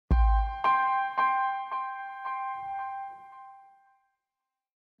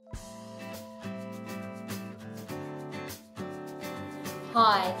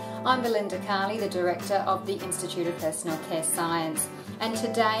Hi, I'm Belinda Carli, the Director of the Institute of Personal Care Science, and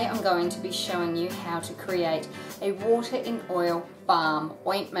today I'm going to be showing you how to create a water in oil balm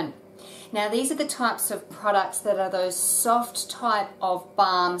ointment. Now these are the types of products that are those soft type of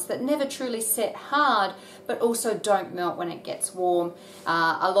balms that never truly set hard but also don't melt when it gets warm.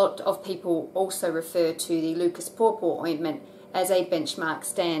 A lot of people also refer to the Lucas Pawpaw ointment as a benchmark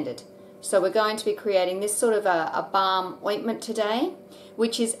standard. So we're going to be creating this sort of a balm ointment today,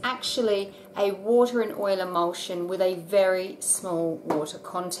 which is actually a water and oil emulsion with a very small water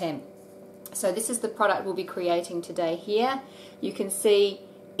content. So this is the product we'll be creating today here. You can see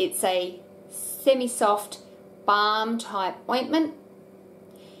it's a semi-soft balm type ointment.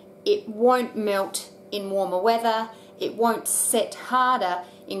 It won't melt in warmer weather. It won't set harder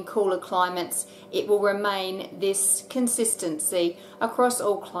in cooler climates. It will remain this consistency across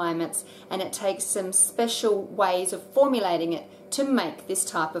all climates, and it takes some special ways of formulating it to make this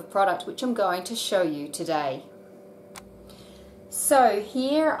type of product, which I'm going to show you today. So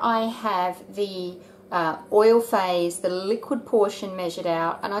here I have the oil phase, the liquid portion measured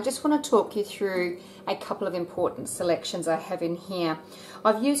out, and I just want to talk you through a couple of important selections I have in here.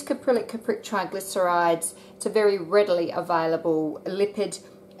 I've used caprylic capryc triglycerides. It's a very readily available lipid,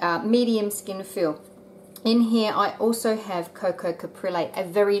 medium skin feel. In here I also have cocoa caprylic, a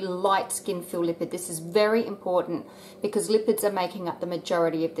very light skin feel lipid. This is very important because lipids are making up the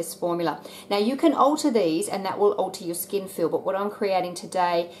majority of this formula. Now you can alter these and that will alter your skin feel, but what I'm creating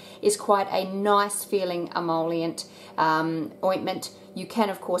today is quite a nice feeling emollient ointment. You can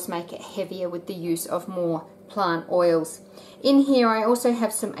of course make it heavier with the use of more plant oils. In here I also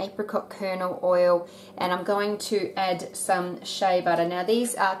have some apricot kernel oil, and I'm going to add some shea butter. Now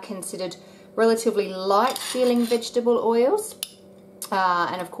these are considered relatively light feeling vegetable oils,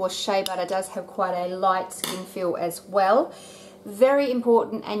 and of course shea butter does have quite a light skin feel as well. Very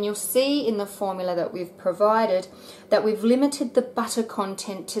important, and you'll see in the formula that we've provided that we've limited the butter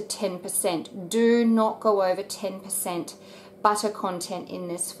content to 10%. Do not go over 10% butter content in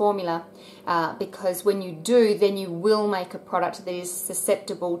this formula, because when you do, then you will make a product that is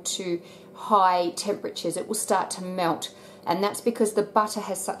susceptible to high temperatures. It will start to melt, and that's because the butter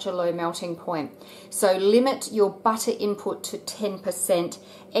has such a low melting point. So limit your butter input to 10%.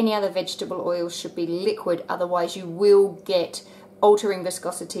 Any other vegetable oils should be liquid, otherwise you will get altering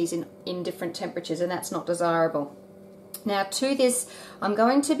viscosities in different temperatures, and that's not desirable. Now to this I'm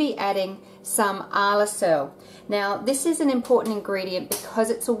going to be adding some allicel. Now this is an important ingredient because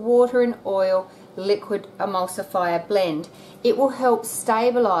it's a water and oil liquid emulsifier blend. It will help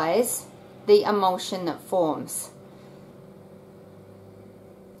stabilize the emulsion that forms.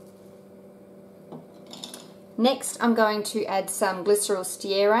 Next I'm going to add some glycerol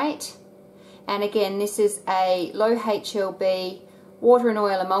stearate, and again this is a low HLB water and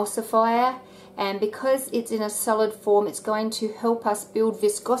oil emulsifier, and because it's in a solid form it's going to help us build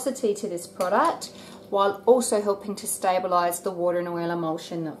viscosity to this product while also helping to stabilize the water and oil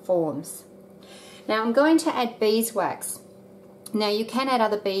emulsion that forms. Now I'm going to add beeswax. Now you can add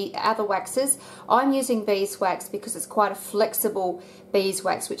other waxes. I'm using beeswax because it's quite a flexible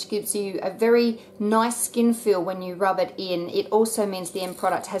beeswax, which gives you a very nice skin feel when you rub it in. It also means the end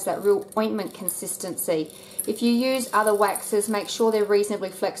product has that real ointment consistency. If you use other waxes, make sure they're reasonably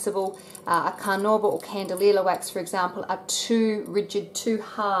flexible. A carnauba or candelilla wax, for example, are too rigid, too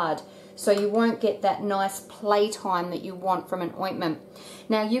hard, so you won't get that nice play time that you want from an ointment.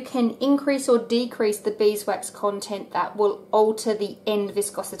 Now you can increase or decrease the beeswax content. That will alter the end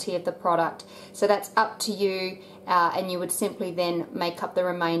viscosity of the product, so that's up to you, and you would simply then make up the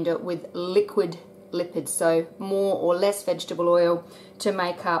remainder with liquid lipids, so more or less vegetable oil to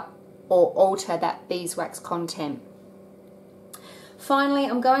make up or alter that beeswax content. Finally,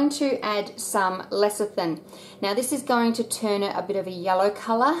 I'm going to add some lecithin. Now this is going to turn it a bit of a yellow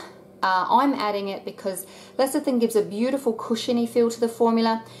colour. I'm adding it because lecithin gives a beautiful cushiony feel to the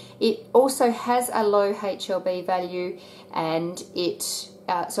formula. It also has a low HLB value, and it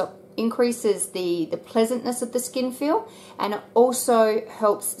so increases the pleasantness of the skin feel, and it also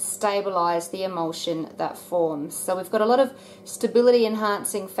helps stabilize the emulsion that forms. So we've got a lot of stability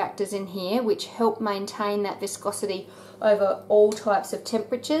enhancing factors in here which help maintain that viscosity over all types of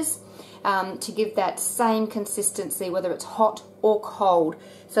temperatures, to give that same consistency whether it's hot or cold,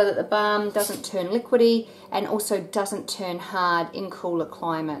 so that the balm doesn't turn liquidy and also doesn't turn hard in cooler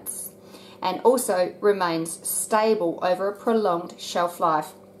climates, and also remains stable over a prolonged shelf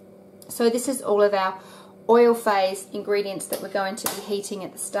life. So this is all of our oil phase ingredients that we're going to be heating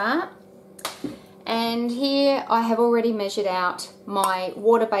at the start. And here I have already measured out my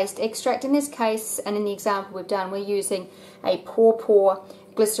water-based extract. In this case, and in the example we've done, we're using a pawpaw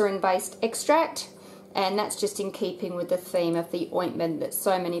glycerin-based extract, and that's just in keeping with the theme of the ointment that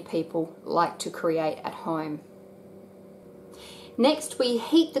so many people like to create at home. Next, we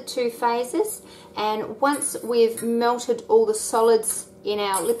heat the two phases, and once we've melted all the solids in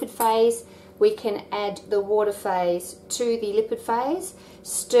our lipid phase, we can add the water phase to the lipid phase,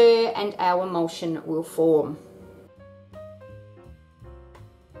 stir, and our emulsion will form.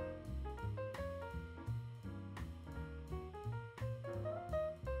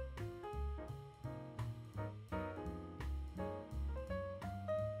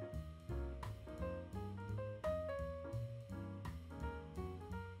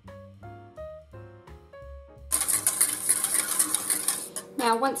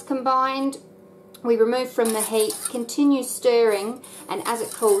 Now, once combined, we remove from the heat, continue stirring, and as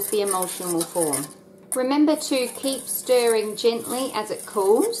it cools, the emulsion will form. Remember to keep stirring gently as it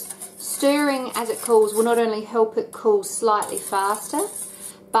cools. Stirring as it cools will not only help it cool slightly faster,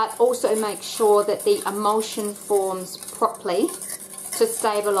 but also make sure that the emulsion forms properly to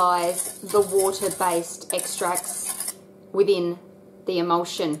stabilize the water-based extracts within the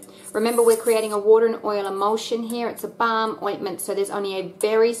emulsion. Remember, we're creating a water and oil emulsion here. It's a balm ointment, so there's only a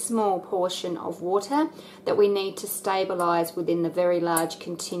very small portion of water that we need to stabilize within the very large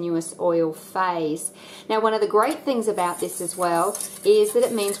continuous oil phase. Now, one of the great things about this as well is that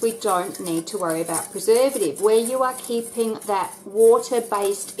it means we don't need to worry about preservative. Where you are keeping that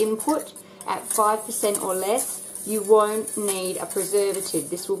water-based input at 5% or less, you won't need a preservative.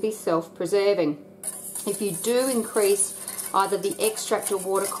 This will be self-preserving. If you do increase either the extract or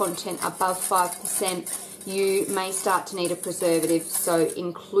water content above 5%, you may start to need a preservative, so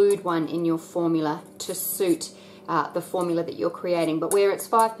include one in your formula to suit the formula that you're creating. But where it's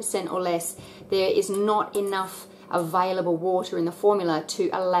 5% or less, there is not enough available water in the formula to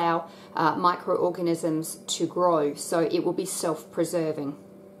allow microorganisms to grow, so it will be self-preserving.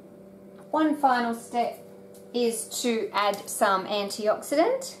 One final step is to add some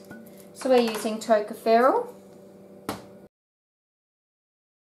antioxidant. So we're using tocopherol.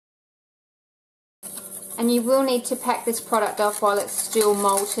 And you will need to pack this product off while it's still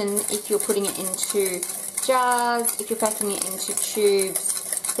molten. If you're putting it into jars, if you're packing it into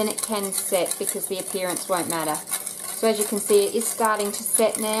tubes, then it can set because the appearance won't matter. So as you can see, it is starting to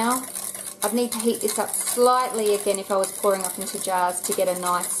set now. I'd need to heat this up slightly again if I was pouring up into jars to get a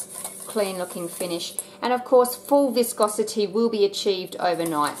nice clean looking finish. And of course, full viscosity will be achieved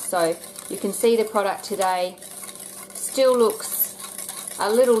overnight. So you can see the product today still looks a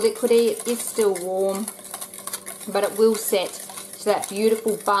little liquidy. It is still warm, but it will set to that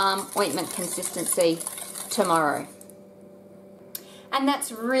beautiful balm ointment consistency tomorrow. And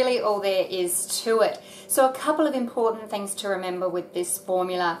that's really all there is to it. So a couple of important things to remember with this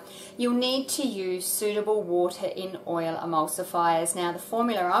formula. You'll need to use suitable water in oil emulsifiers. Now, the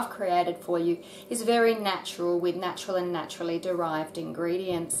formula I've created for you is very natural with natural and naturally derived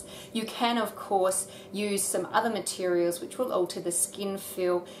ingredients. You can, of course, use some other materials which will alter the skin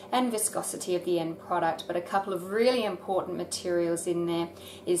feel and viscosity of the end product, but a couple of really important materials in there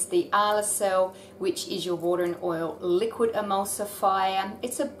is the Arlacel, which is your water and oil liquid emulsifier.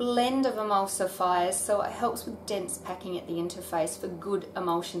 It's a blend of emulsifiers, so it helps with dense packing at the interface for good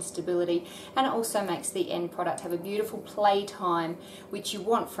emulsion stability, and it also makes the end product have a beautiful play time, which you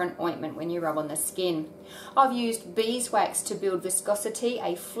want for an ointment when you rub on the skin. I've used beeswax to build viscosity,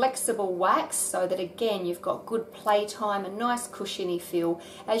 a flexible wax, so that again you've got good play time, a nice cushiony feel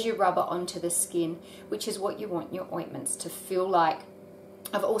as you rub it onto the skin, which is what you want your ointments to feel like.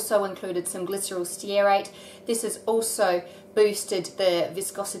 I've also included some glycerol stearate. This has also boosted the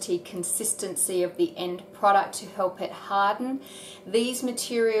viscosity consistency of the end product to help it harden. These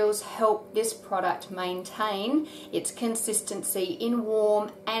materials help this product maintain its consistency in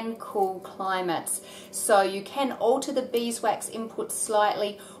warm and cool climates. So you can alter the beeswax input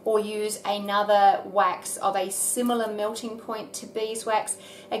slightly or use another wax of a similar melting point to beeswax.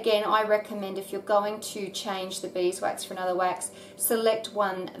 Again, I recommend if you're going to change the beeswax for another wax, select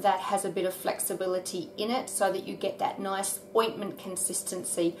one that has a bit of flexibility in it so that you get that nice ointment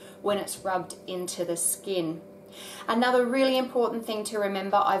consistency when it's rubbed into the skin. Another really important thing to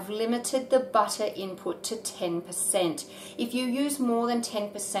remember, I've limited the butter input to 10%. If you use more than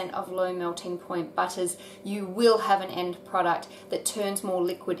 10% of low melting point butters, you will have an end product that turns more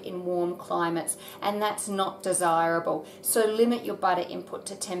liquid in warm climates, and that's not desirable. So limit your butter input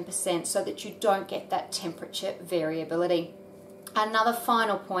to 10% so that you don't get that temperature variability. Another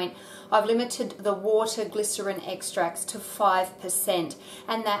final point, I've limited the water glycerin extracts to 5%,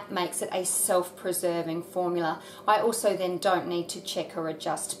 and that makes it a self-preserving formula. I also then don't need to check or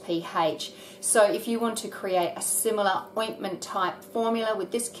adjust pH. So if you want to create a similar ointment type formula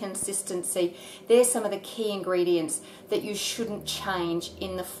with this consistency, there's some of the key ingredients that you shouldn't change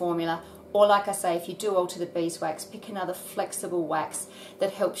in the formula. Or like I say, if you do alter the beeswax, pick another flexible wax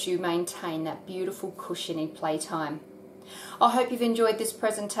that helps you maintain that beautiful cushiony playtime. I hope you've enjoyed this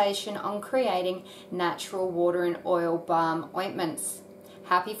presentation on creating natural water and oil balm ointments.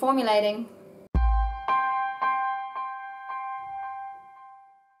 Happy formulating!